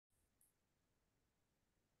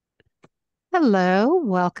Hello,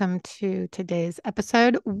 welcome to today's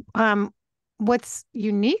episode. Um, what's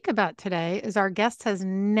unique about today is our guest has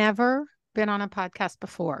never been on a podcast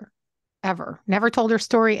before, ever, never told her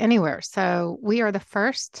story anywhere. So we are the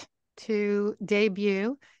first to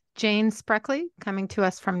debut Jane Spreckley coming to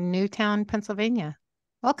us from Newtown, Pennsylvania.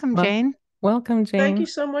 Welcome, Well, Jane. welcome, Thank you Jane.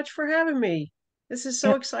 so much for having me. This is so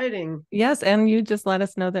Yeah, exciting. yes, and you just let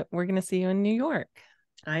us know that we're going to see you in New York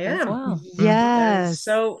I as am. well. And Yes,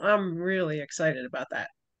 so I'm really excited about that.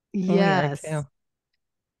 We are yes. too.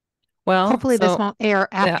 Well, Hopefully, this won't air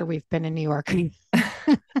yeah. after we've been in New York. We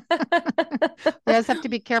always have to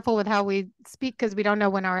be careful with how we speak because we don't know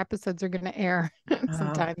when our episodes are going to air Oh,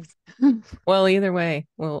 sometimes. Well, either way,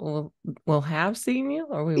 we'll have seen you,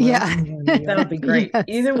 or we will see Yeah. you in New that would York. be great. Yes.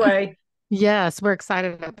 Either way, Yes, we're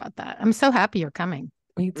excited about that. I'm so happy you're coming.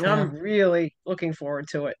 Me too. I'm really looking forward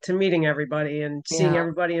to it, to meeting everybody and seeing Yeah,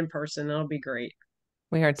 everybody in person. That'll be great.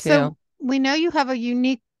 we are So too. we know you have a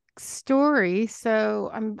unique story, so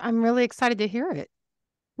I'm really excited to hear it.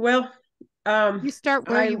 Well, um, You start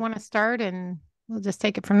where I you want to start and we'll just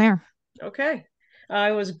take it from there. okay.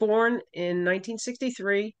 I was born in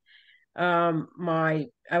 1963. I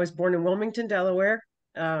was born in Wilmington, Delaware.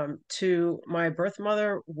 To my birth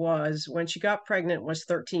mother was when she got pregnant was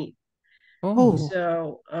 13. Oh, Oh,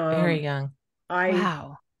 So, very young. I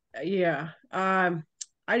wow. yeah, I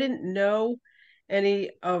didn't know any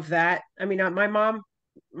of that. I mean, my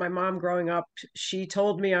mom growing up, she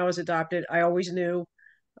told me I was adopted. I always knew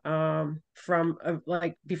from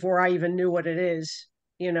like before I even knew what it is,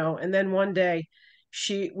 And then one day,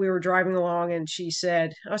 we were driving along, and she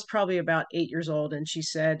said I was probably about 8 years old, and she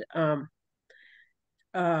said,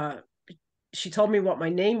 uh, she told me what my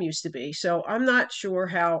name used to be. So I'm not sure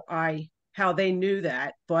how they knew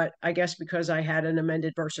that, but I guess because I had an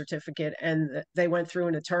amended birth certificate and they went through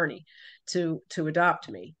an attorney to adopt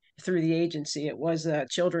me through the agency. It was the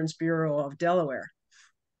Children's Bureau of Delaware.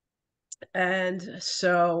 And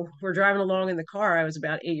so we're driving along in the car. I was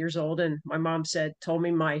about 8 years old, and my mom told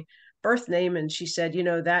me my birth name, and she said,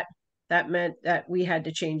 that meant that we had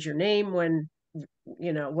to change your name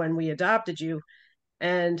when we adopted you.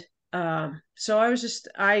 And so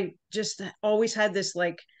I just always had this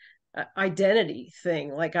like identity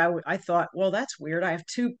thing. Like I thought, well, that's weird. I have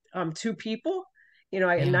two people, Yeah,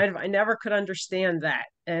 I never could understand that.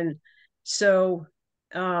 And so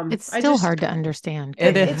It's I still just hard to understand,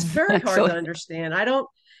 it it's is very hard to actually. understand. I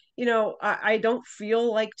don't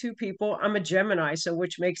feel like two people. I'm a Gemini, so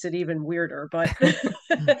which makes it even weirder, but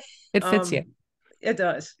It fits you. um, it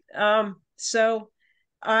does. So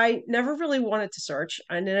I never really wanted to search.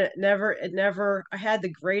 I had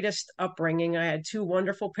the greatest upbringing. I had two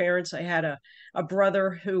wonderful parents. I had a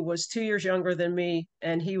brother who was 2 years younger than me,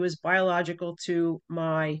 and he was biological to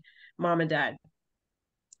my mom and dad.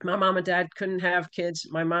 My mom and dad couldn't have kids.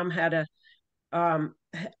 My mom had um,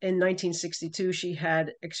 in 1962, she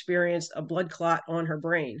had experienced a blood clot on her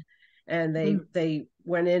brain, and Mm. they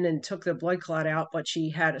went in and took the blood clot out, but she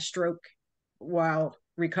had a stroke while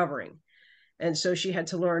recovering, and so she had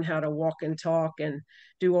to learn how to walk and talk and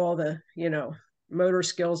do all the motor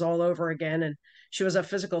skills all over again. And she was a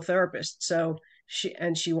physical therapist, so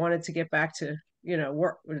she wanted to get back to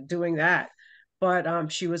work doing that,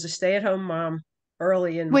 but she was a stay-at-home mom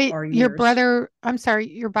early in Wait, our your years. brother, I'm sorry,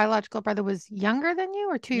 your biological brother was younger than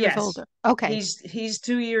you or 2 years Yes, older? Okay. he's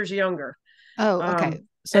 2 years younger. Oh, okay. Um,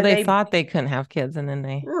 So and they they thought they couldn't have kids, and then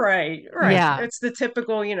they, right. Yeah. It's the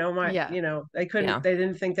typical, Yeah. yeah. they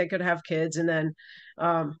didn't think they could have kids, and then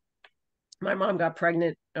um, my mom got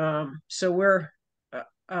pregnant. So we're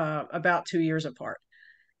about 2 years apart,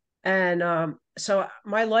 and so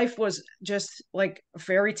my life was just like a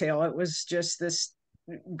fairy tale. It was just this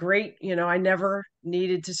great. I never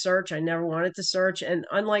needed to search. I never wanted to search. And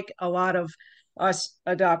unlike a lot of us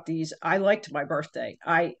adoptees, I liked my birthday.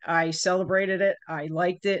 I celebrated it. I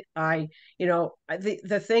liked it.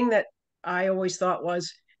 The thing that I always thought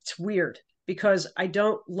was it's weird because I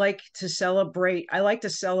don't like to celebrate. I like to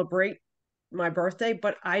celebrate my birthday,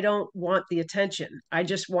 but I don't want the attention. I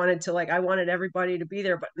just wanted to I wanted everybody to be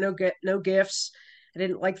there, but no gifts. I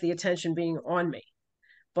didn't like the attention being on me,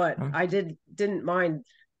 but Um, I didn't mind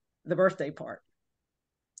the birthday part.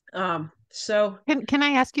 So Can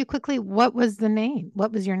I ask you quickly, what was the name?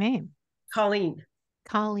 What was your name? Colleen,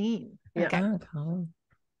 Colleen. yeah, Okay. Colin.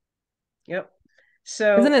 yep.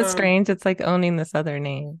 Isn't So it strange? It's like owning this other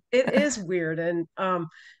name. it is weird, and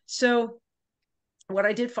so what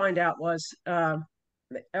I did find out was,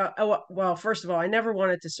 well, first of all, I never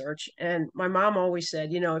wanted to search, and my mom always said,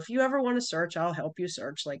 if you ever want to search, I'll help you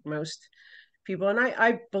search, like most people, and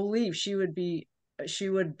I believe she would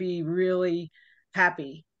be really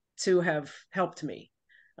happy to have helped me.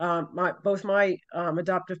 Both my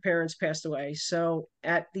adoptive parents passed away. So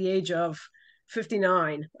at the age of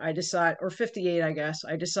 59, or 58, I guess,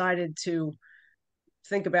 I decided to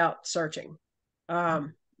think about searching,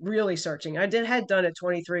 really searching. Had done a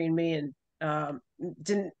 23andMe and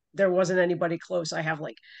didn't, there wasn't anybody close. I have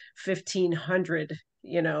like 1,500,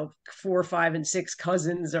 4, 5, and 6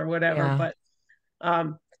 cousins or whatever. Yeah. But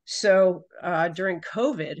so during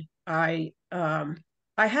COVID, I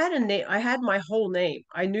had a name. I had my whole name.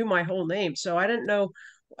 I knew my whole name. So I didn't know.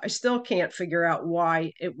 I still can't figure out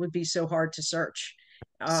why it would be so hard to search.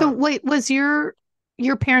 So Um, wait, was your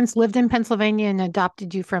parents lived in Pennsylvania and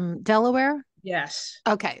adopted you from Delaware? yes.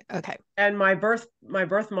 Okay, okay. And my birth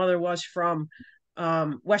mother was from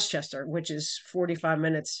Westchester, which is 45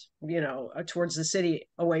 minutes, towards the city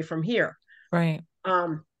away from here. Right.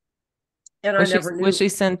 Um, and I never Was knew. she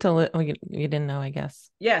sent to oh, you didn't know, I guess.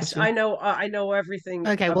 Was Yes, she? I know everything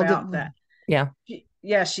Okay, we'll do. about that. Yeah.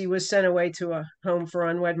 She was sent away to a home for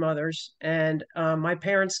unwed mothers, and my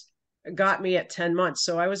parents got me at 10 months.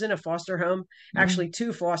 So I was in a foster home, Mm. actually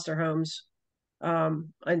two foster homes,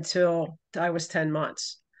 until I was 10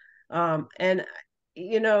 months. And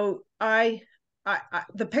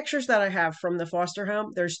the pictures that I have from the foster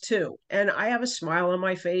home, there's two, and I have a smile on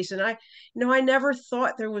my face, and I never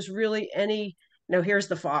thought there was really any. No, here's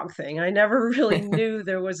the fog thing. I never really knew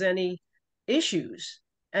there was any issues,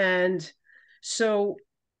 and so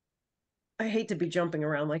I hate to be jumping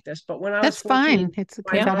around like this, but when I was That's fine. 14, It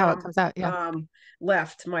my comes Yeah. out how it mom comes out. Yeah.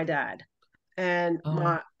 left my dad, and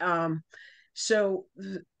Oh, so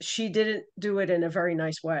she didn't do it in a very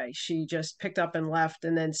nice way. She just picked up and left,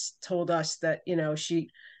 and then told us that she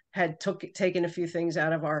had taken a few things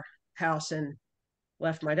out of our house and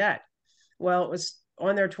left my dad. Well, it was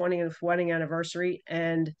on their 20th wedding anniversary,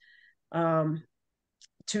 and um,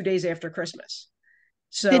 2 days after Christmas.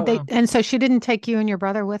 Did So they? wow. And so she didn't take you and your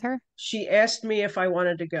brother with her? she asked me if I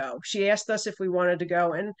wanted to go. She asked us if we wanted to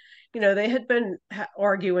go. And, they had been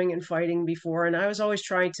arguing and fighting before. And I was always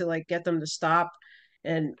trying to like get them to stop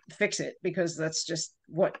and fix it, because that's just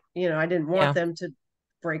what, I didn't want Yeah. them to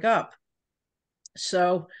break up.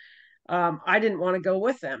 So I didn't want to go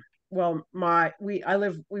with them. Well, we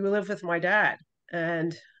live with my dad.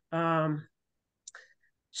 And um,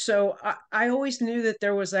 so I always knew that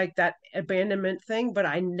there was like that abandonment thing, but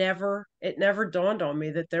it never dawned on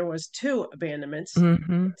me that there was two abandonments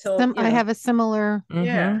Mm-hmm. until, I have a similar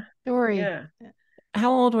yeah, Mm-hmm. story. yeah.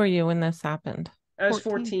 How old were you when this happened? I was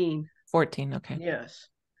 14. 14. 14. Okay. Yes.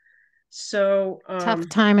 So, Tough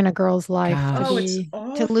time in a girl's life oh, it's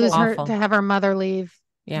Gosh. to lose awful. her, to Awful. have her mother leave.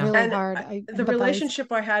 Yeah. Really And hard. I the empathize.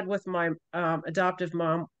 relationship I had with my adoptive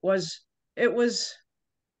mom it was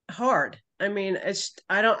hard. I mean,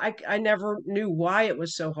 I never knew why it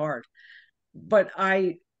was so hard, but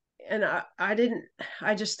I didn't,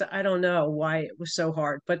 I don't know why it was so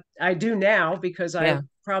hard, but I do now, because I Yeah.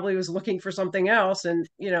 probably was looking for something else, and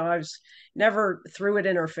I was never threw it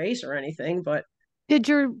in her face or anything, but Did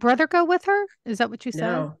your brother go with her? Is that what you said?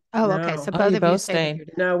 no, Oh, okay. So no, Oh, both you of you both stayed with stayed. your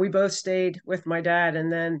dad. no, we both stayed with my dad,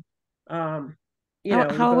 and then, um, we How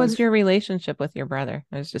both was your relationship with your brother?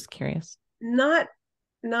 I was just curious. not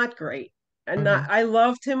not great. And not, Mm-hmm. I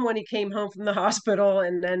loved him when he came home from the hospital,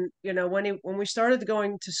 and then when we started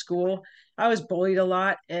going to school, I was bullied a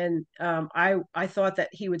lot, and I thought that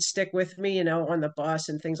he would stick with me, on the bus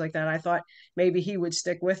and things like that. I thought maybe he would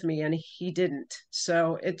stick with me, and he didn't.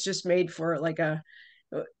 So it just made for like a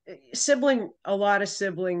lot of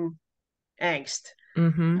sibling angst.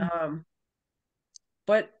 Mm-hmm. um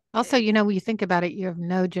but Also, when you think about it, you have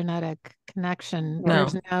no genetic connection. Right,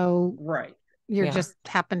 There's no, right, you're Yeah. just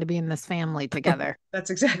happen to be in this family together. that's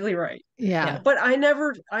exactly right. Yeah. Yeah. But I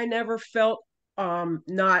never felt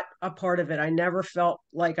not a part of it. I never felt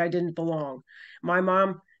like I didn't belong. My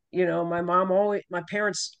mom, my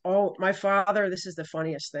parents, all my father, this is the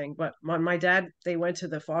funniest thing, but my dad, they went to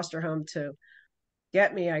the foster home to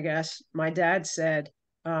get me, I guess. My dad said,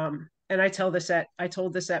 and I told this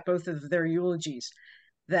at both of their eulogies,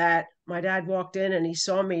 that my dad walked in and he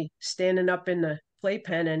saw me standing up in the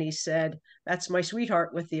playpen, and he said, "That's my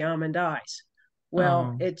sweetheart with the almond eyes."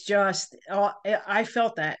 Well, Oh, it just, I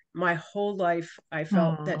felt that my whole life. I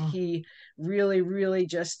felt that Oh, he really, really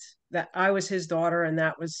just, that I was his daughter, and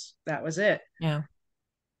that was it. yeah.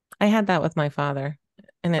 I had that with my father,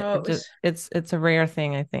 and Oh, it's a rare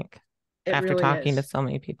thing, I think, it after really talking to is. so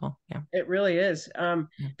many people. Yeah. It really is. Yeah.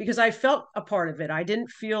 Because I felt a part of it. I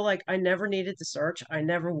didn't feel like I never needed to search. I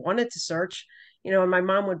never wanted to search. And my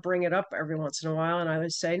mom would bring it up every once in a while, and I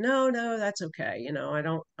would say, no, no, that's okay.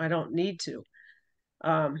 I don't need to.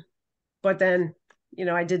 But then,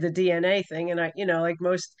 I did the DNA thing, and like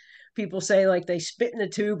most people say, like they spit in the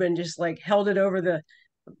tube and just like held it over the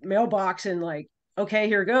mailbox and like, okay,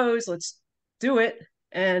 here goes, let's do it.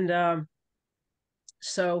 And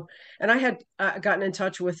so, and I had gotten in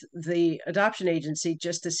touch with the adoption agency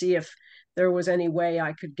just to see if there was any way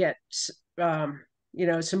I could get,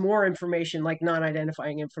 some more information, like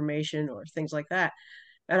non-identifying information or things like that.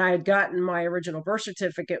 And I had gotten my original birth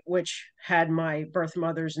certificate, which had my birth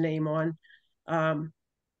mother's name on.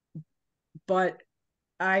 But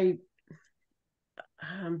I,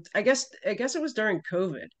 I guess it was during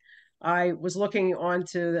COVID. I was looking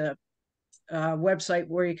onto the website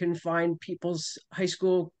where you can find people's high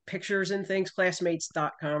school pictures and things,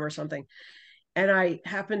 classmates.com or something. And I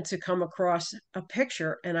happened to come across a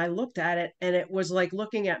picture and I looked at it and it was like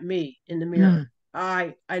looking at me in the mirror.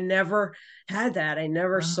 I never had that. I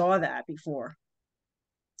never Wow. saw that before.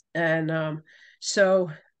 And so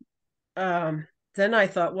then I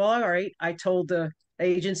thought, well, all right. I told the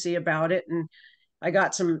agency about it and I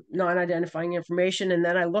got some non-identifying information. And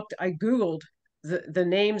then I Googled the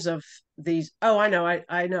names of these. Oh, I know.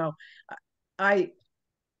 I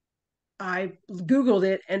I Googled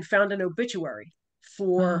it and found an obituary Wow.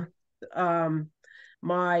 for um,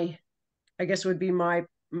 my, I guess it would be my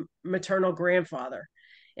maternal grandfather.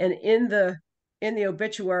 And in the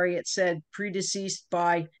obituary, it said predeceased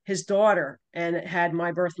by his daughter, and it had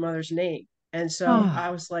my birth mother's name. And so Oh,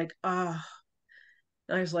 I was like, oh,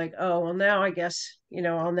 well, now I guess,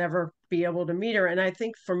 I'll never be able to meet her. And I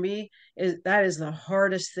think for me, that is the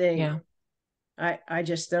hardest thing. Yeah. I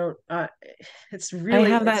just don't, it's I really,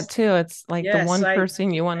 have that too. It's like the yes, one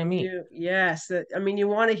person you want to meet. yes, I mean, you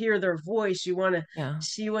want to hear their voice, you want to Yeah.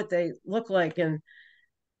 see what they look like. And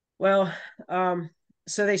well,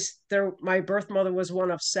 so my birth mother was one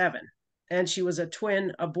of seven, and she was a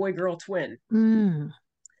twin, a boy girl twin. mm.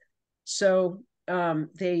 So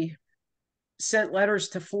they sent letters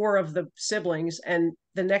to four of the siblings, and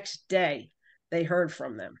the next day they heard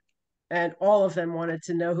from them. And all of them wanted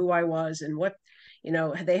to know who I was and what,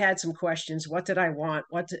 they had some questions. What did I want?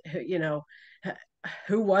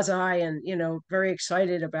 Who was I? And, very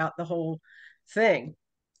excited about the whole thing.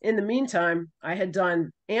 In the meantime, I had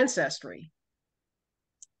done Ancestry.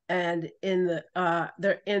 And on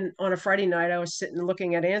a Friday night, I was sitting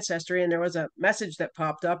looking at Ancestry, and there was a message that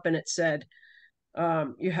popped up, and it said,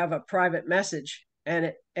 you have a private message,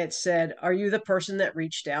 and it said, are you the person that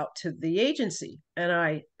reached out to the agency? And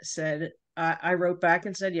I said, I wrote back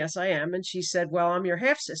and said, yes, I am. And she said, well, I'm your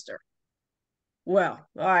half sister. Well,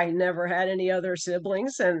 I never had any other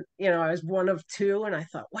siblings, and I was one of two. And I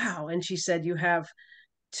thought, wow. And she said, you have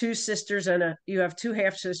two half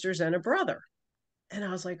sisters and a brother. And I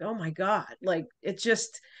was like, oh my God. Like, it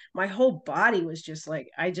just, my whole body was just like,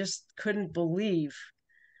 I just couldn't believe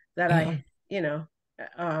that Yeah. you know,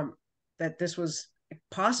 um, that this was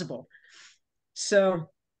possible. So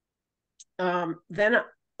then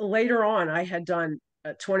later on, I had done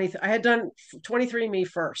 23andMe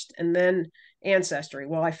first, and then Ancestry.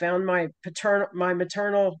 Well, I found my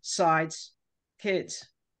maternal side's kids,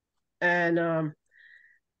 and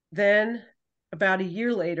then about a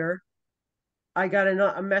year later, I got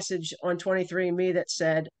a message on 23andMe that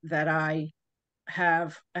said that I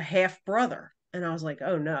have a half brother. And I was like,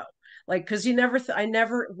 oh no. Like, cause I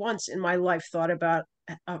never once in my life thought about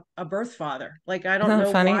a birth father. Like, I Isn't don't that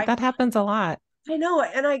know funny? why. That happens a lot. I know.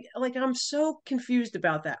 And I'm so confused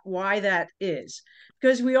about that, why that is.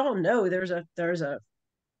 Because we all know there's a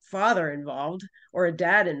father involved or a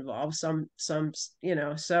dad involved, so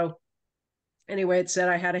anyway, it said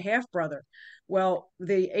I had a half brother. Well,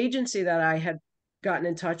 the agency that I had gotten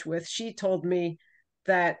in touch with, she told me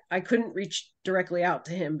that I couldn't reach directly out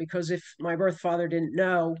to him because if my birth father didn't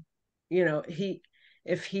know, he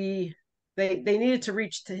if he they needed to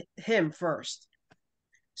reach to him first.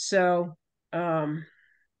 So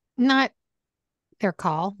Not their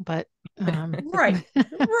call, but right,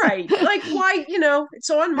 right. Like, why, it's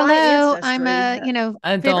on my hello, I'm ancestry. a, Right.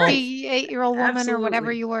 Adult. 58-year-old woman or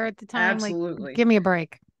whatever Absolutely. you were at the time. Like, Absolutely. give me a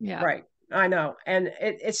break. Yeah. Right. I know. And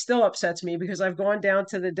it still upsets me because I've gone down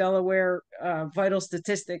to the Delaware vital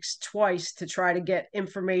statistics twice to try to get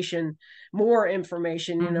more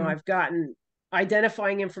information. Hmm. I've gotten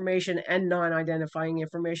identifying information and non-identifying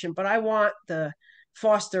information, but I want the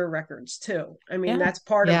foster records too. I mean, Yeah. that's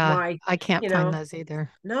part of Yeah. my, I can't you find know, those either.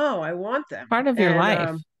 no, I want them. Part of your And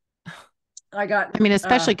life. I got, I mean,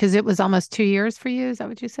 especially because it was almost 2 years for you. Is that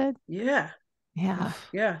what you said? yeah, Yeah. Oof,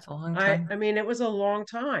 yeah. it's a long I, time. I mean, it was a long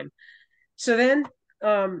time. So then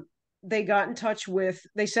they got in touch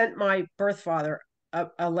they sent my birth father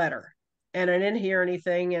a letter, and I didn't hear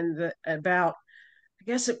anything. And I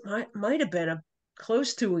guess it might have been a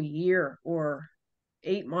close to a year or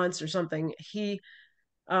 8 months or something,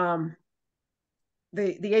 um,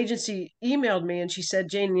 the agency emailed me and she said,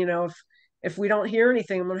 Jane, if we don't hear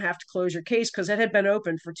anything, I'm going to have to close your case, because it had been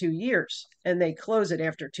open for 2 years and they close it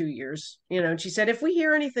after 2 years. And she said, if we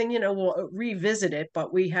hear anything, we'll revisit it,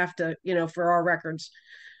 but we have to, for our records,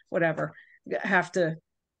 whatever, have to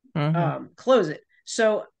close it.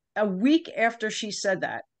 So a week after she said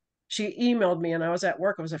that, she emailed me and I was at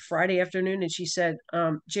work. It was a Friday afternoon. And she said,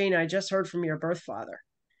 Jane, I just heard from your birth father.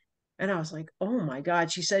 And I was like, oh my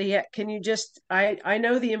God. She said, yeah, can you just, I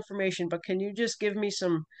know the information, but can you just give me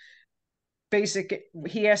some basic,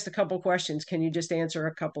 he asked a couple questions. Can you just answer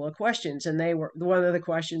a couple of questions? And one of the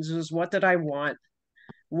questions was, what did I want?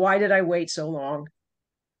 Why did I wait so long?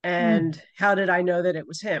 And how did I know that it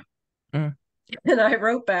was him? Mm. And I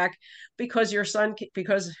wrote back, because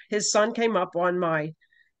his son came up on my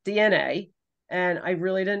DNA and I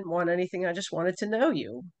really didn't want anything. I just wanted to know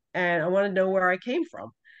you and I wanted to know where I came from.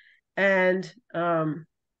 And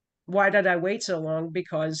why did I wait so long?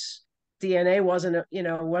 Because DNA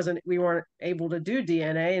we weren't able to do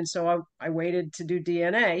DNA. And so I waited to do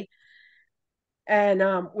DNA. And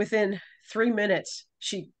within 3 minutes,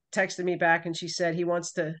 she texted me back and she said, he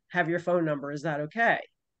wants to have your phone number. Is that okay?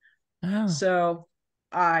 Oh. So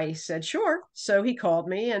I said, sure. So he called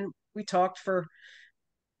me and we talked for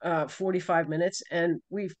 45 minutes. And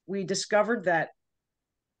we discovered that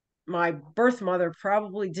my birth mother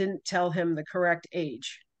probably didn't tell him the correct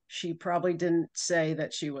age. She probably didn't say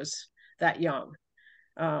that she was that young.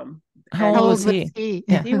 How old was he?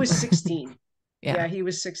 Yeah. He was 16. Yeah. He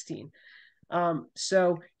was 16.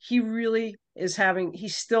 So he really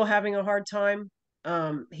he's still having a hard time.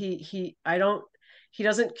 He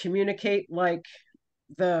doesn't communicate like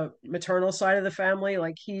the maternal side of the family.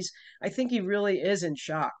 Like I think he really is in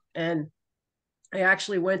shock. And I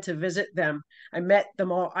actually went to visit them. I met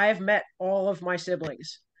them all. I have met all of my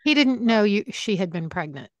siblings. He didn't know she had been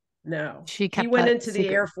pregnant. No, She he kept went that into the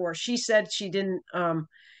secret. Air Force. She said she didn't. It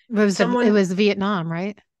was Vietnam,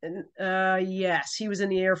 right? Yes, he was in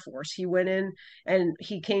the Air Force. He went in and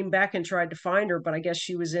he came back and tried to find her, but I guess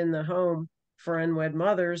she was in the home for unwed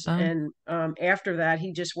mothers. Oh. And after that,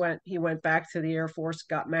 he went back to the Air Force,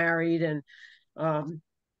 got married, um,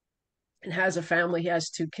 and has a family. He has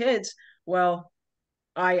 2 kids. Well,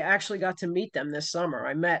 I actually got to meet them this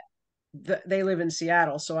summer. They live in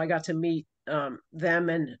Seattle, so I got to meet them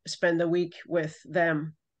and spend the week with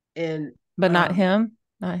them in. But not him?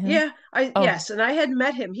 Not him? Yeah, yes, and I had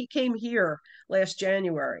met him. He came here last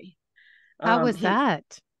January. How was that?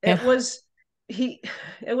 It was he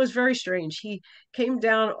it was very strange. He came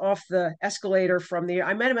down off the escalator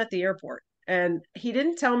I met him at the airport, and he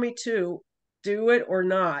didn't tell me to do it or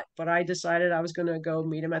not, but I decided I was going to go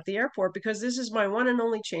meet him at the airport, because this is my one and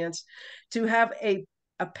only chance to have a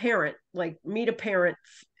parent, like meet a parent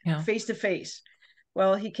face to face.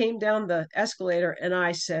 Well, he came down the escalator and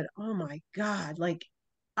I said, "Oh my God, like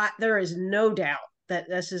there is no doubt that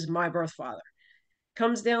this is my birth father."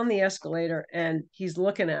 Comes down the escalator and he's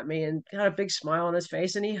looking at me and got a big smile on his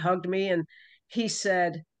face, and he hugged me and he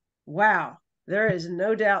said, "Wow, there is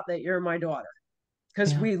no doubt that you're my daughter."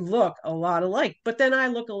 Because we look a lot alike, but then I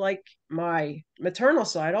look alike my maternal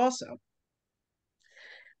side also.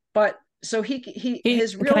 But so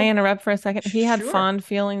his real. Can I interrupt for a second? He had Sure. fond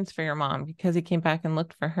feelings for your mom because he came back and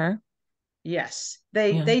looked for her. Yes,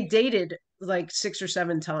 they dated like 6 or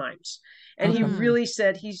 7 times, and he Okay. really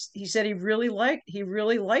said he said he really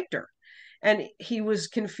liked her, and he was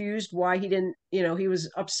confused why he didn't, he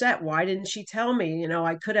was upset. Why didn't she tell me?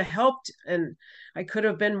 I could have helped, and I could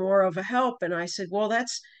have been more of a help. And I said, well,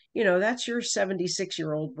 that's your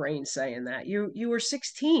 76-year-old brain saying that. You were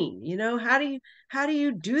 16. How do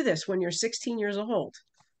you do this when you're 16 years old?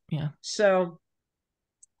 Yeah. So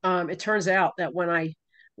it turns out that when I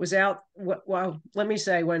was out, well, let me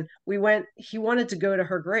say, when we went, he wanted to go to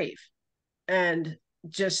her grave, and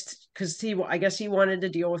just because I guess he wanted to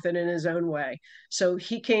deal with it in his own way. So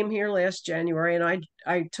he came here last January, and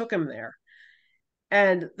I took him there.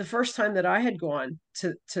 And the first time that I had gone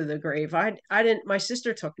to the grave, I didn't. My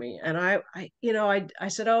sister took me, and I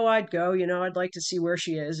said, oh, I'd go. I'd like to see where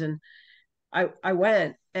she is, and I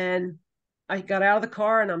went, and I got out of the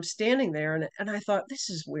car and I'm standing there, and I thought, this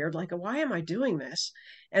is weird. Like, why am I doing this?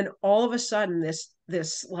 And all of a sudden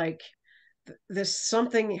this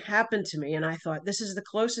something happened to me, and I thought, this is the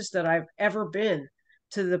closest that I've ever been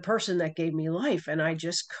to the person that gave me life. And I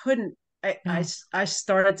just couldn't, I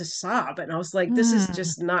started to sob, and I was like, this is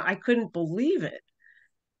just not, I couldn't believe it.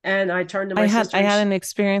 And I turned to my sister. I had an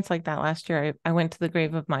experience like that last year. I went to the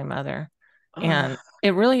grave of my mother, Oh, And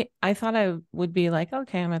it really, I thought I would be like,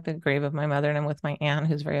 okay, I'm at the grave of my mother and I'm with my aunt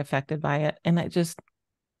who's very affected by it. And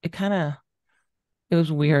it kind of, it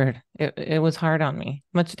was weird. It was hard on me,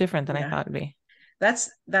 much different than I yeah. thought it'd be.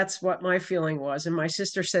 That's what my feeling was. And my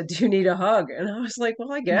sister said, "Do you need a hug?" And I was like,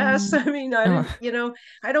 "Well, I guess." Mm. I mean, I Oh, didn't,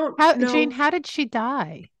 I don't How, Jean, know. how did she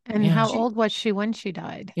die? And yeah. how She, old was she when she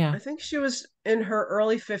died? Yeah. I think she was in her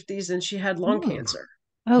early 50s and she had lung Ooh. cancer.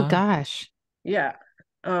 Oh Wow. gosh. Yeah.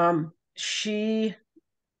 She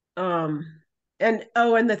um and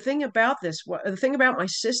the thing about the thing about my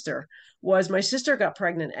sister was my sister got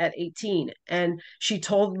pregnant at 18 and she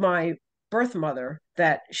told my birth mother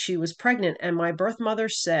that she was pregnant and my birth mother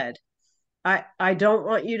said, I don't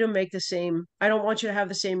want you to make the same, I don't want you to have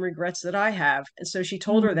the same regrets that I have. And so she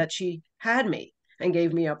told her Mm. that she had me and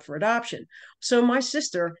gave me up for adoption. So my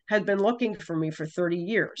sister had been looking for me for 30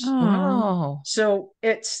 years. Oh. Wow. So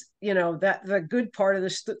it's, that the good part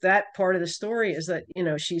of that part of the story is that,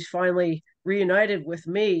 she's finally reunited with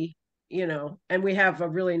me, and we have a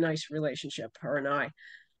really nice relationship, her and I.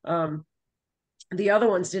 Um, the other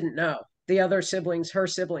ones didn't know. The other siblings, her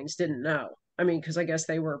siblings, didn't know. I mean, because I guess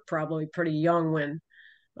they were probably pretty young when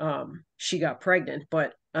she got pregnant,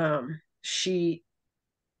 but she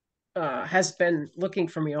has been looking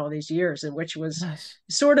for me all these years, and which was Gosh.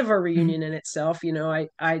 sort of a Mhm. reunion in itself.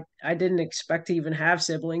 I didn't expect to even have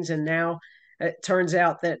siblings, and now it turns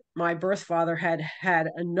out that my birth father had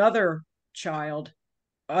another child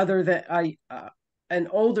other than I an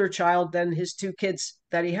older child than his two kids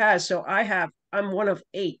that he has. So I'm one of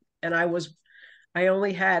eight, and I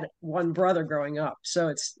only had one brother growing up. So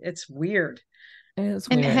it's weird. It's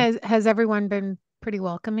And weird. has everyone been pretty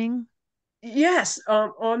welcoming? Yes,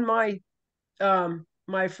 on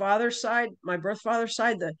my father's side, my birth father's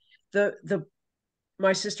side, the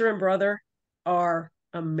my sister and brother are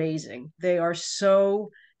amazing. They were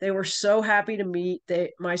so happy to meet.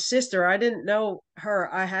 My sister, I didn't know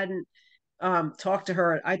her. I hadn't talked to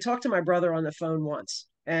her. I talked to my brother on the phone once,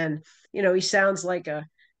 and he sounds like a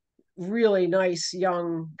really nice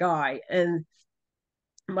young guy,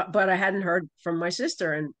 but I hadn't heard from my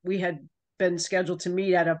sister, and we had been scheduled to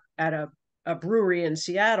meet at a brewery in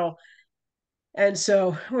Seattle, and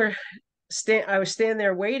so I was standing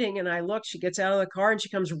there waiting, and I looked. She gets out of the car and she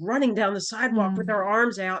comes running down the sidewalk with Mm. her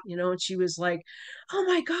arms out, and she was like, "Oh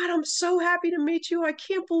my God, I'm so happy to meet you! I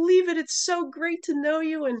can't believe it! It's so great to know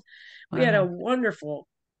you!" And we had a Wow. wonderful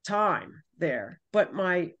time there. But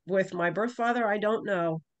my with my birth father, I don't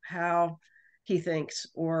know how he thinks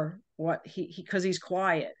or what he because he's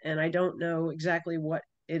quiet, and I don't know exactly what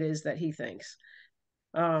it is that he thinks.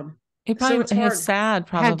 Um, He so probably it's is hard. sad,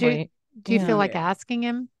 Had you probably. do you feel Yeah. like Yeah. asking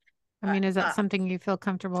him? I I, mean, is that I, something you feel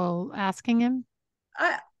comfortable asking him?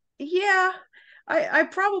 I yeah, I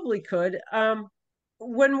probably could.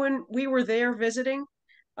 When we were there visiting,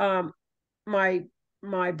 um, my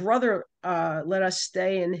my brother let us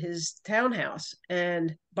stay in his townhouse,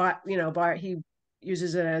 and by he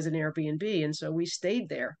uses it as an Airbnb, and so we stayed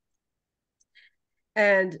there.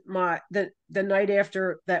 And the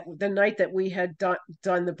night that we had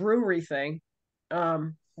done the brewery thing,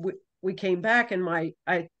 we came back, and my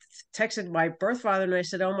I texted my birth father and I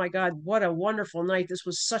said, "Oh my God, what a wonderful night! This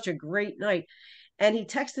was such a great night." And he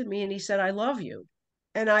texted me and he said, "I love you."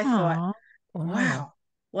 And I thought, Oh. Wow. wow,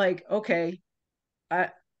 like, okay, I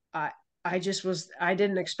I I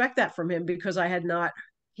didn't expect that from him because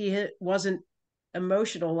wasn't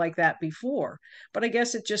emotional like that before. But I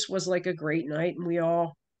guess it just was like a great night, and we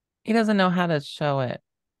all He doesn't know how to show it,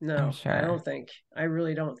 I'm no, I sure. don't think. I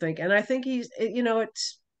really don't think. And I think he's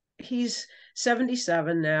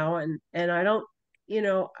 77 now, and I don't,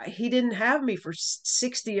 he didn't have me for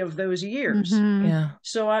 60 of those years. Mm-hmm. Yeah.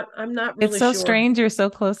 So I'm not It's really so sure. strange you're so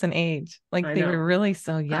close in age. Like I they know. were really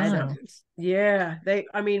so I know. young. Yeah,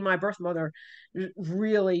 I mean, my birth mother,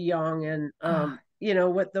 really young, and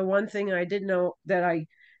what the one thing I did know that I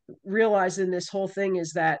realized in this whole thing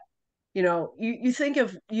is that you think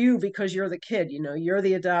of you because you're the kid, you're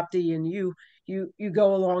the adoptee, and you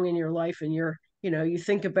go along in your life, and you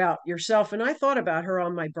think about yourself. And I thought about her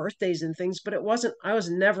on my birthdays and things, but it wasn't I was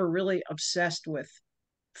never really obsessed with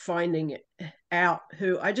finding it out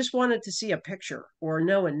who. I just wanted to see a picture or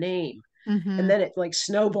know a name, and Mm-hmm. then it like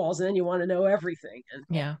snowballs, and then you want to know everything. And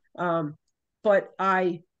Yeah. but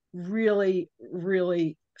I really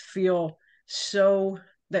really feel so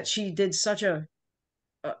that she did such a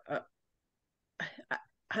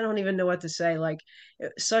I don't even know what to say. Like,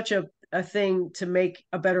 such a thing to make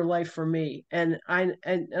a better life for me. And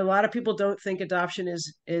a lot of people don't think adoption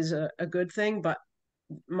is a good thing, but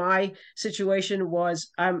my situation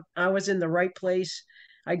was I was in the right place.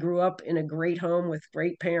 I grew up in a great home with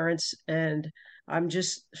great parents, and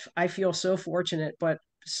I feel so fortunate, but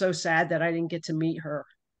so sad that I didn't get to meet her.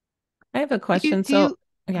 I have a Do you, question. do So, you,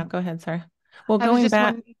 yeah, oh, go ahead. Sorry. Well, I was going just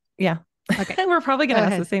back, wondering. yeah, Okay, we're probably going go to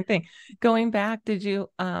ask the ahead. same thing. Going back, did you,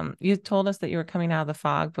 you told us that you were coming out of the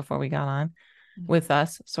fog before we got on with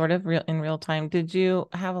us, sort of real in real time. Did you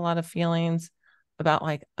have a lot of feelings about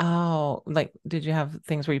like, oh, like, did you have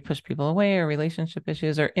things where you push people away or relationship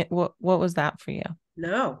issues or what was that for you?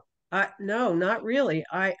 No, no, not really.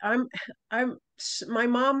 I'm, my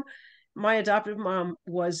mom, my adoptive mom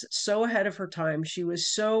was so ahead of her time. She was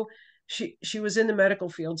in the medical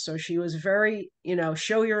field, so she was very,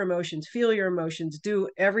 show your emotions, feel your emotions, do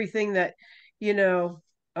everything that, you know,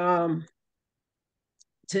 um,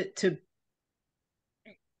 to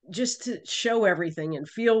just to show everything and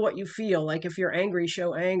feel what you feel. Like if you're angry,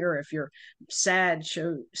 show anger. If you're sad,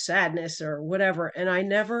 show sadness or whatever. And I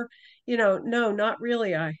never, no, not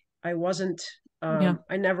really. I wasn't, Yeah.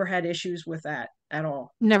 I never had issues with that at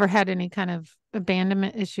all. Never had any kind of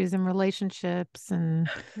abandonment issues in relationships and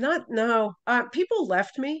Not, no, people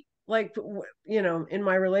left me. Like, in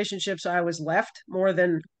my relationships, I was left more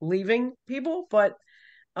than leaving people. But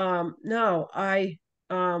no,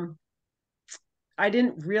 um, I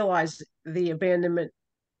didn't realize the abandonment.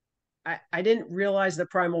 I didn't realize the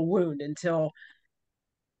primal wound until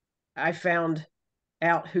I found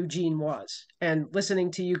out who Gene was. And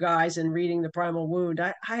listening to you guys and reading the primal wound,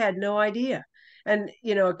 I had no idea. And,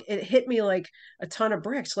 it hit me like a ton of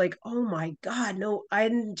bricks. Like, oh my God, no, I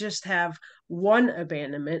didn't just have one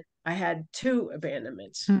abandonment. I had two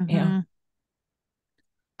abandonments. Yeah.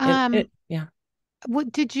 hmm Yeah.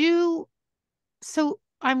 what did you so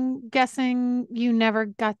I'm guessing you never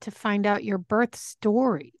got to find out your birth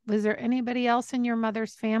story. Was there anybody else in your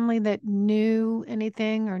mother's family that knew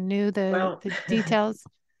anything or knew the Well, the details?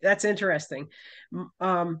 that's interesting.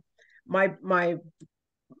 Um, my my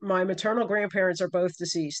my maternal grandparents are both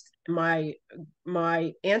deceased. My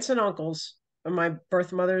aunts and uncles, my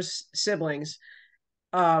birth mother's siblings,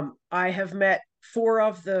 I have met four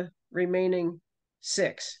of the remaining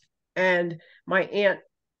six, and my aunt,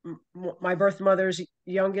 my birth mother's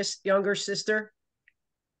younger sister,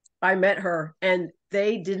 I met her, and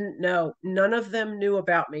they didn't know. None of them knew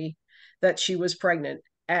about me that she was pregnant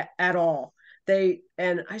at all.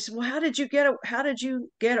 And I said, well, how did you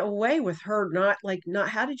get away with her not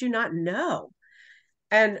how did you not know?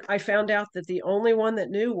 And I found out that the only one that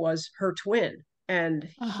knew was her twin. And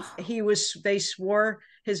Oh, they swore,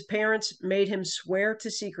 his parents made him swear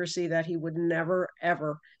to secrecy that he would never,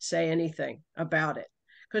 ever say anything about it.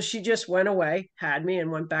 Because she just went away, had me,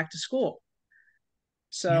 and went back to school.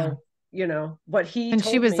 Yeah. So, but he and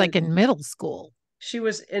she told was me like in middle school. she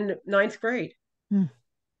was in ninth grade. Hmm.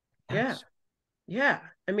 Yeah. Gosh. Yeah.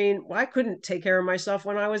 I mean, I couldn't take care of myself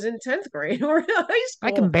when I was in 10th grade or high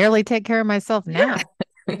I can school. barely take care of myself now. Yeah,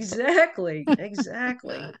 exactly.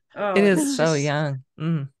 Exactly. It Oh, is it's so just, young.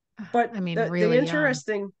 but I mean, the really young.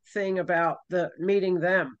 interesting thing about the meeting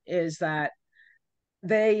them is that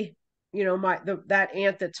they, that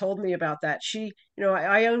aunt that told me about that, she,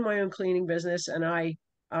 I own my own cleaning business, and I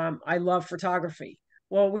love photography.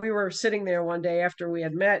 Well, we were sitting there one day after we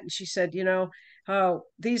had met, and she said, oh,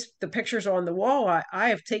 the pictures on the wall, I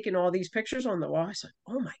have taken all these pictures on the wall. I said,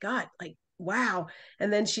 oh my God, like, wow.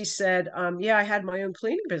 And then she said, yeah, I had my own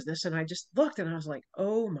cleaning business. And I just looked and I was like,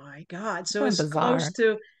 oh my God. It's So kind of as close bizarre.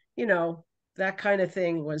 to, you know, that kind of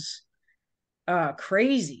thing was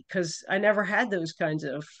crazy, because I never had those kinds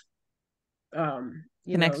of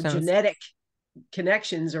Connections. genetic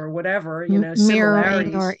connections or whatever,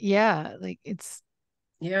 Mirroring or similarities. yeah, like it's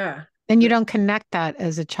Yeah. and you The, don't connect that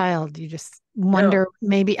as a child. You just wonder no.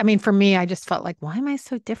 maybe, I mean, for me, I just felt like, why am I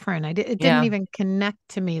so different? It didn't Yeah. even connect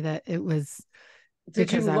to me that it was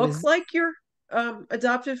Did you because I look was, like your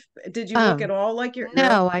adoptive? Did you look at all like your no?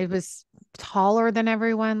 no, I was taller than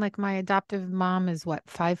everyone. Like my adoptive mom is what,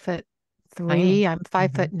 5'3". Tiny. I'm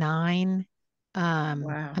five Hmm. foot nine.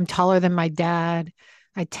 Wow. I'm taller than my dad.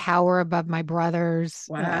 I tower above my brothers.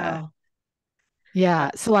 Wow.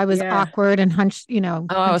 Yeah, so I was Yeah. awkward and Oh,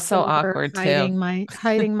 I was hunched so over, awkward too.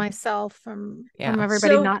 hiding myself from Yeah.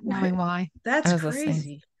 everybody, So not knowing why. I that's was the same.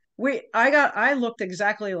 crazy. I looked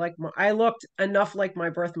exactly like I looked enough like my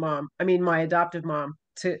birth mom. I mean, my adoptive mom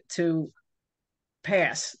to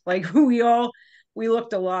pass. Like we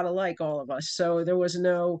looked a lot alike, all of us. So there was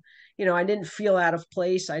no, I didn't feel out of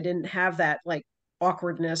place. I didn't have that like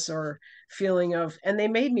awkwardness or feeling of, and they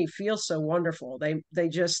made me feel so wonderful. They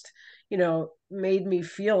just, made me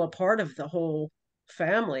feel a part of the whole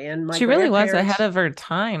family. And my She really was ahead grandparents, of her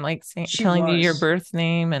time, like she telling you your was. birth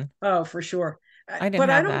name. And Oh, for sure. I didn't But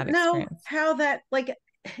I have that don't know experience. how that, like,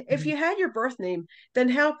 if you had your birth name, then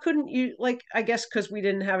how couldn't you, like, I guess because we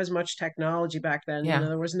didn't have as much technology back then, Yeah.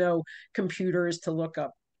 there was no computers to look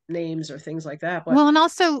up names or things like that. But Well, and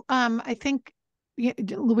also, I think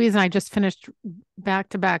Louise and I just finished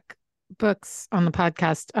back-to-back books on the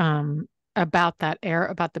podcast about that era,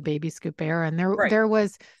 about the baby scoop era, and there right, there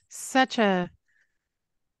was such a,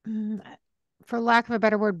 mm, for lack of a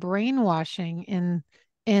better word, brainwashing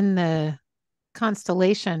in the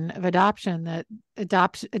constellation of adoption that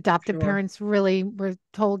adopted sure, parents really were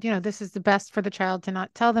told, this is the best for the child to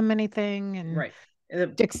not tell them anything and right.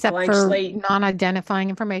 The except blank for slate, non-identifying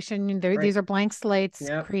information. right. These are blank slates.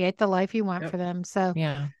 Yep, Create the life you want yep. for them. So,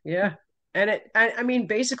 Yeah. Yeah. And I mean,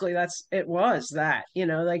 basically it was that,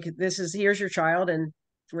 like, here's your child, and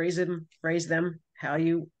raise them how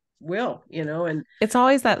you will, and It's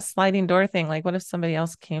always that sliding door thing. Like, what if somebody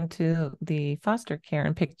else came to the foster care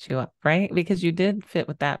and picked you up, right? Because you did fit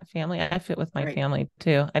with that family. I fit with my right, family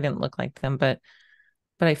too. I didn't look like them, but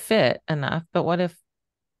I fit enough. But what if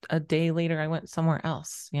a day later I went somewhere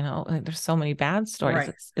else? Like, there's so many bad stories.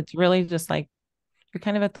 right. It's really just like you're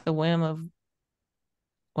kind of at the whim of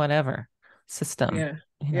whatever system, Yeah.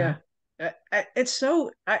 you know? Yeah. It's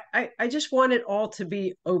so I just want it all to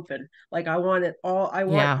be open. Like, I want it all. I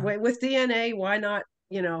want, Yeah. with DNA. Why not?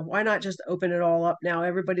 Why not just open it all up now?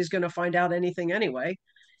 Everybody's going to find out anything anyway.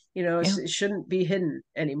 Yeah. It shouldn't be hidden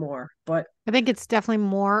anymore. But I think it's definitely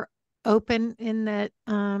more open in that,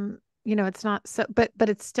 it's not so, but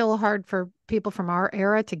it's still hard for people from our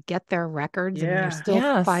era to get their records. I mean, you're yeah, still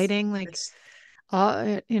Yes. fighting, like, it's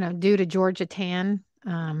due to Georgia Tan.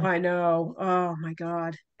 I know. Oh my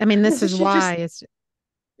God. I mean, this is She why just it's,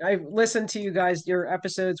 I listened to you guys, your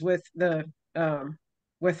episodes with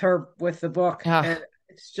with the book, and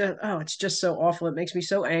Yeah. it's just so awful. It makes me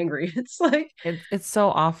so angry. It's like, It's so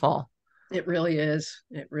awful. it really is.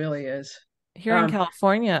 It really is. Here in Um,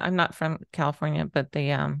 California, I'm not from California, but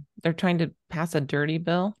they're trying to pass a dirty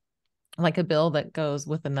bill, like a bill that goes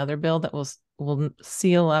with another bill that will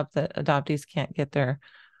seal up that adoptees can't get their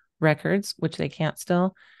records, which they can't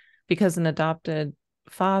still, because an adopted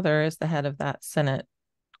father is the head of that Senate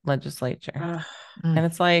legislature. uh, mm, And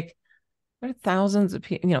it's like there are thousands of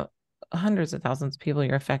people, hundreds of thousands of people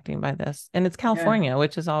you're affecting by this. And it's yeah, California,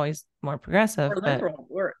 which is always more progressive, more liberal,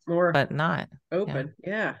 we're more but not. Yeah. open.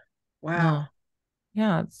 Yeah. Wow. No.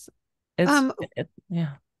 Yeah, it's um,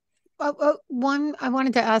 yeah. one I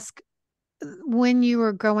wanted to ask, when you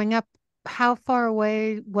were growing up, how far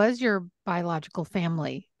away was your biological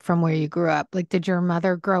family from where you grew up? Like, did your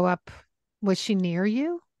mother grow up? Was she near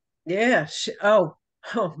you? Yeah. Oh,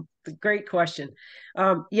 great question.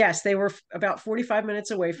 Yes, they were about 45 minutes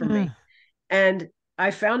away from Mm, me. And I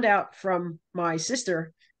found out from my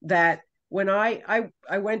sister that when I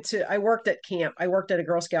went to I worked at camp. I worked at a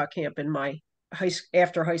Girl Scout camp in my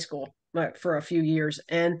after high school, for a few years,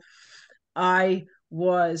 and I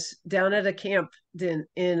was down at a camp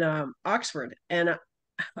in Oxford, and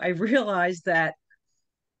I realized that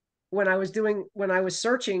when I was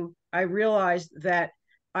searching, I realized that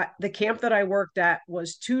the camp that I worked at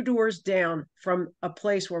was two doors down from a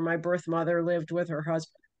place where my birth mother lived with her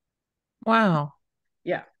husband. Wow.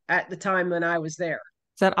 Yeah, at the time when I was there.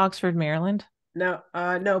 Is that Oxford, Maryland? No,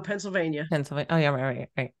 no, Pennsylvania. Pennsylvania. Oh yeah,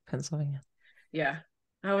 right. Pennsylvania. Yeah,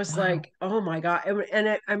 I was Wow. like, oh my God.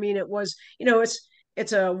 I mean, it was,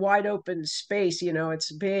 it's a wide open space.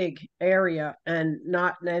 It's a big area, and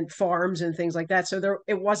not and farms and things like that. So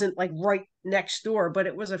it wasn't like right next door, but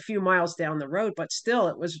it was a few miles down the road. But still,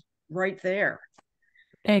 it was right there.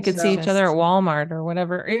 Yeah, you could it's see So each other at just Walmart or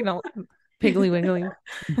whatever, Piggly Wiggly.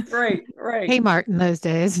 right, right. Kmart in those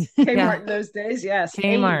days. Yeah. Kmart in those days, yes.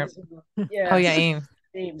 Kmart. Ames, Oh yeah, yes, Ames.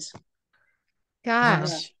 Ames. Wow. Yeah.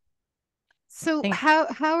 Gosh. So Thank how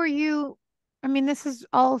are you? I mean, this is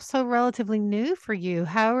all so relatively new for you.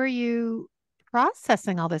 How are you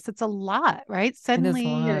processing all this? It's a lot, right? it is a It Suddenly,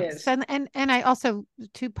 lot. is. and I also,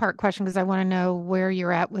 two-part question, because I want to know where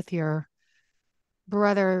you're at with your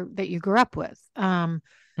brother that you grew up with. Mm.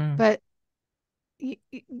 But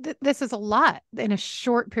this is a lot in a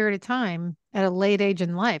short period of time at a late age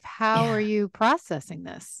in life. How are Yeah. you processing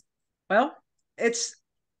this? Well, it's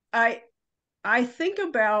I I think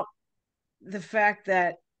about the fact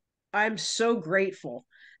that I'm so grateful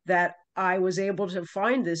that I was able to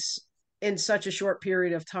find this in such a short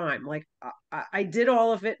period of time. Like, I did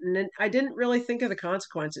all of it, and then I didn't really think of the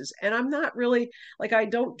consequences. And I'm not really, like, I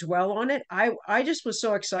don't dwell on it. I just was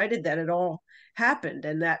so excited that it all happened,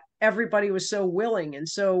 and that everybody was so willing and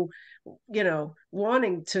so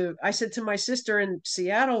wanting to. I said to my sister in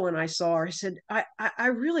Seattle when I saw her, I said, I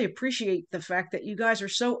really appreciate the fact that you guys are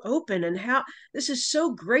so open, and how this is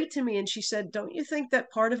so great to me. And she said, don't you think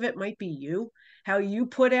that part of it might be you? How you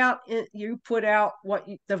put out the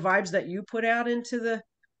vibes that you put out into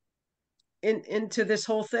this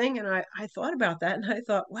whole thing. And I thought about that, and I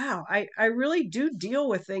thought, wow, I really do deal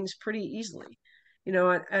with things pretty easily,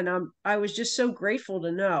 I was just so grateful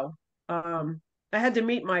to know. I had to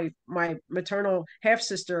meet my maternal half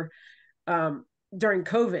sister um, during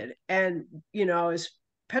COVID, and I was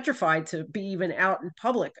petrified to be even out in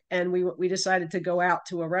public. And we decided to go out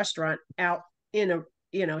to a restaurant out in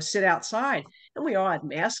a sit outside, and we all had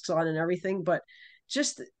masks on and everything, but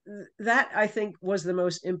just that, I think, was the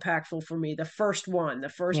most impactful for me. The first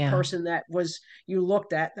Yeah. person that was you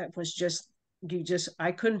looked at, that was just you just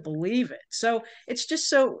I couldn't believe it. So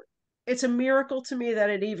it's a miracle to me that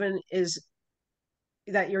it even is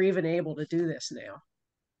that you're even able to do this now.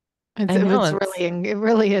 It's I know it's it's, really it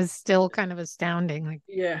really is still kind of astounding. Like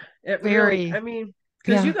Yeah, it really, very,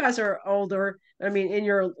 because you yeah. guys are older.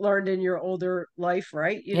 Learned in your older life,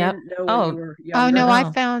 right? You Yep. didn't know when you Oh, were oh no,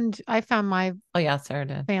 younger. no. I found my Oh, yeah, Sarah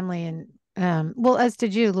did. family and well, as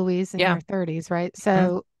did you, Louise, in Yeah. your 30s, right? Mhm.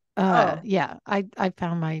 So Oh, yeah, I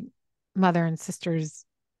found my mother and sisters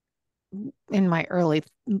in my early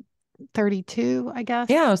 32, I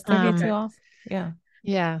Yeah, I guess. was 32 okay. also. Yeah.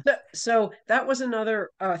 Yeah. So that was another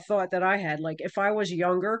thought that I had. Like, if I was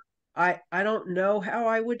younger, I don't know how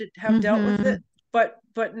I would have dealt with it, Mm-hmm.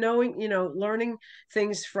 but knowing, learning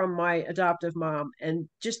things from my adoptive mom, and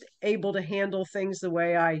just able to handle things the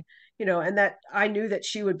way and that I knew that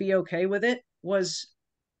she would be okay with it, was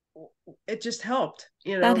it just helped,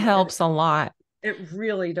 That and helps a lot it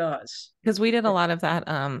really does. because we did a It, lot of that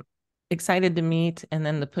excited to meet and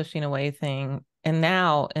then the pushing away thing. And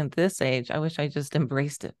now at this age, I wish I just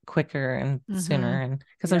embraced it quicker and Mm-hmm. sooner. And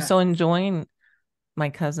because I'm yeah, so enjoying my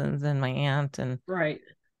cousins and my aunt and, right.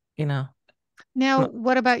 you know, Now, m-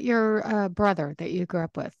 what about your brother that you grew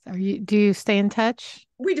up with? Do you stay in touch?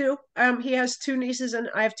 We do. He has two nieces, and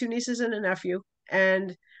I have two nieces and a nephew,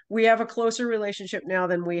 and we have a closer relationship now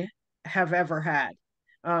than we have ever had.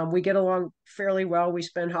 We get along fairly well. We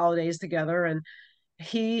spend holidays together, and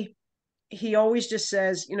he he always just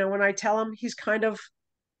says, when I tell him, he's kind of,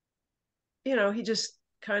 he just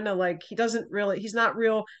kind of like, he's not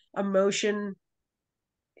real emotion.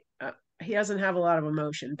 Uh, he doesn't have a lot of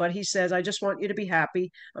emotion, but he says, I just want you to be happy.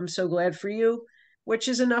 I'm so glad for you, which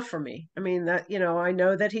is enough for me. I mean, that, I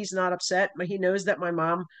know that he's not upset, but he knows that my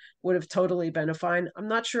mom would have totally been fine. I'm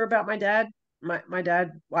not sure about my dad. My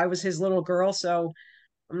dad, I was his little girl, so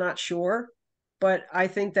I'm not sure, but I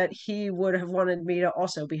think that he would have wanted me to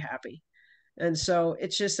also be happy. And so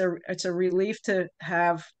it's a relief to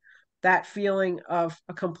have that feeling of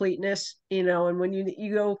a completeness, and when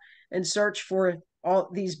you go and search for all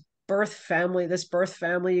these this birth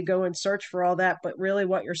family, you go and search for all that, but really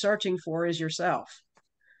what you're searching for is yourself.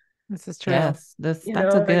 This is true. So, yes, that's a I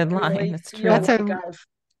good line. really It's feel That's true. like a I've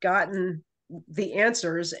gotten the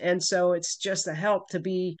answers, and so it's just a help to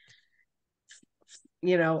be,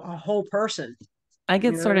 a whole person. I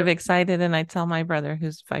get You sort of know, excited and I tell my brother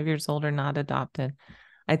who's 5 years older, not adopted.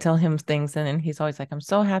 I tell him things and he's always like, I'm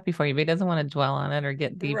so happy for you, but he doesn't want to dwell on it or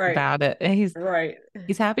get deep right, about it. And right,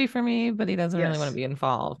 he's happy for me, but he doesn't really want to yes. be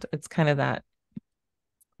involved. It's kind of that,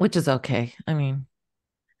 which is okay. I mean,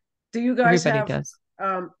 Do you guys everybody have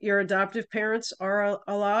does. your adoptive parents are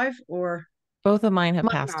alive, or Both of mine have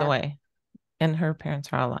mine passed are. away and her parents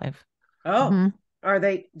are alive. oh, Mhm.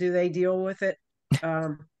 do they deal with it?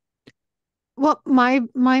 Um, Well, my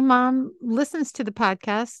mom listens to the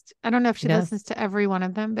podcast. I don't know if She she does. listens to every one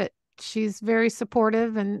of them, but she's very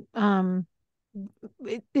supportive and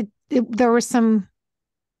there were some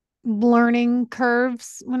learning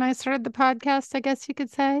curves when I started the podcast, I guess you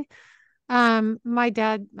could say. My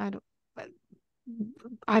dad,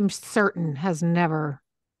 I'm certain has never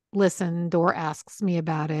listened or asks me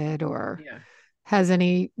about it or yeah, has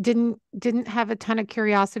any didn't have a ton of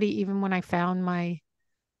curiosity even when I found my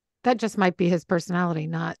that just might be his personality,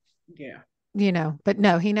 not yeah. but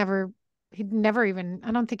no, he'd never even,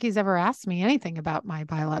 I don't think he's ever asked me anything about my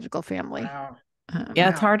biological family. Wow, Yeah,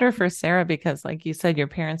 it's wow. harder for Sarah because, like you said, your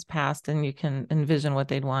parents passed and you can envision what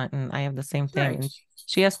they'd want. And I have the same thing. Right. And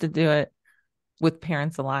she has to do it with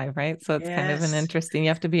parents alive, right? So it's kind of an Yes. interesting, you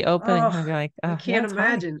have to be open and Oh, kind of be like, I yeah, can't it's hard.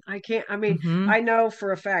 imagine. I can't. I mean, Hmm. I know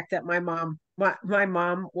for a fact that my mom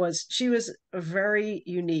she was very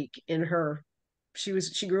unique in her.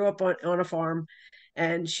 She grew up on a farm,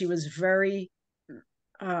 and she was very,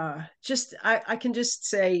 just, I can just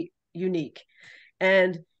say unique.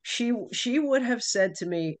 And she would have said to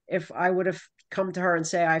me, if I would have come to her and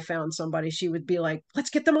say I found somebody, she would be like, let's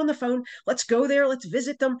get them on the phone, let's go there, let's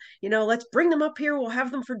visit them, let's bring them up here, we'll have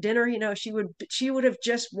them for dinner. She would have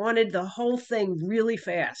just wanted the whole thing really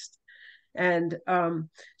fast. And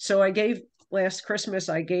so last Christmas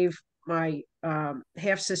I gave my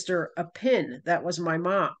half sister a pin that was my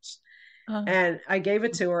mom's. Oh. And I gave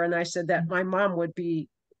it to her, and I said that my mom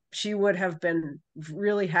she would have been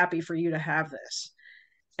really happy for you to have this.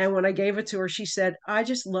 And when I gave it to her, she said, I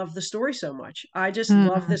just love the story so much. I just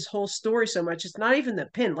love Mm. this whole story so much. It's not even the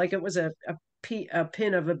pin, like it was a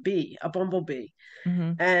pin of a bee, a bumblebee.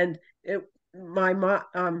 Mm-hmm. And my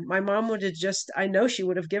mom would have just, I know she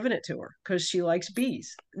would have given it to her because she likes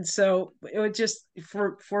bees. And so it would just,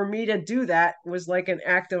 for me to do that was like an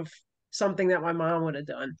act of something that my mom would have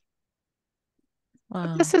done.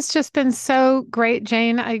 Wow. This has just been so great,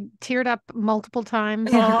 Jane. I teared up multiple times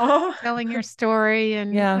Oh, telling your story,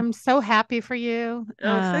 and Yeah. I'm so happy for you.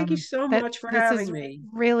 oh, thank you so That much for this is having me.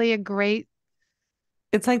 really a great,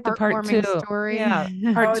 It's like the part two. heartwarming story. Yeah.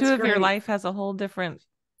 Oh, Part two it's of your great. life has a whole different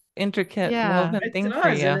intricate Yeah. woven It thing for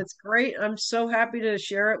does, and you. it's great. I'm so happy to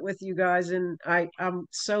share it with you guys, and I'm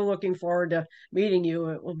so looking forward to meeting you.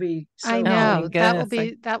 It will be I so Oh my fun. know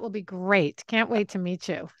goodness. that will be great. Can't wait to meet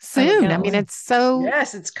you I soon. I can't mean, wait. it's so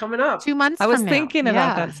Yes, it's coming up. 2 months I was from now. thinking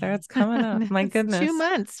about Yeah. that, Sarah. It's coming up. My It's two goodness.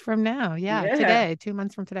 months from now. Yeah. Yeah, Today, 2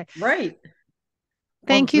 months from today. right. Well,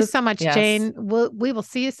 Thank you this, so much, yes. Jane. We will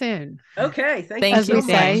see you soon. Okay, thank you Thank As you. we so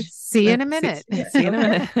say, Same. much. see you in a See, minute. Yeah, see you in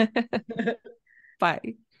a okay. minute. Bye.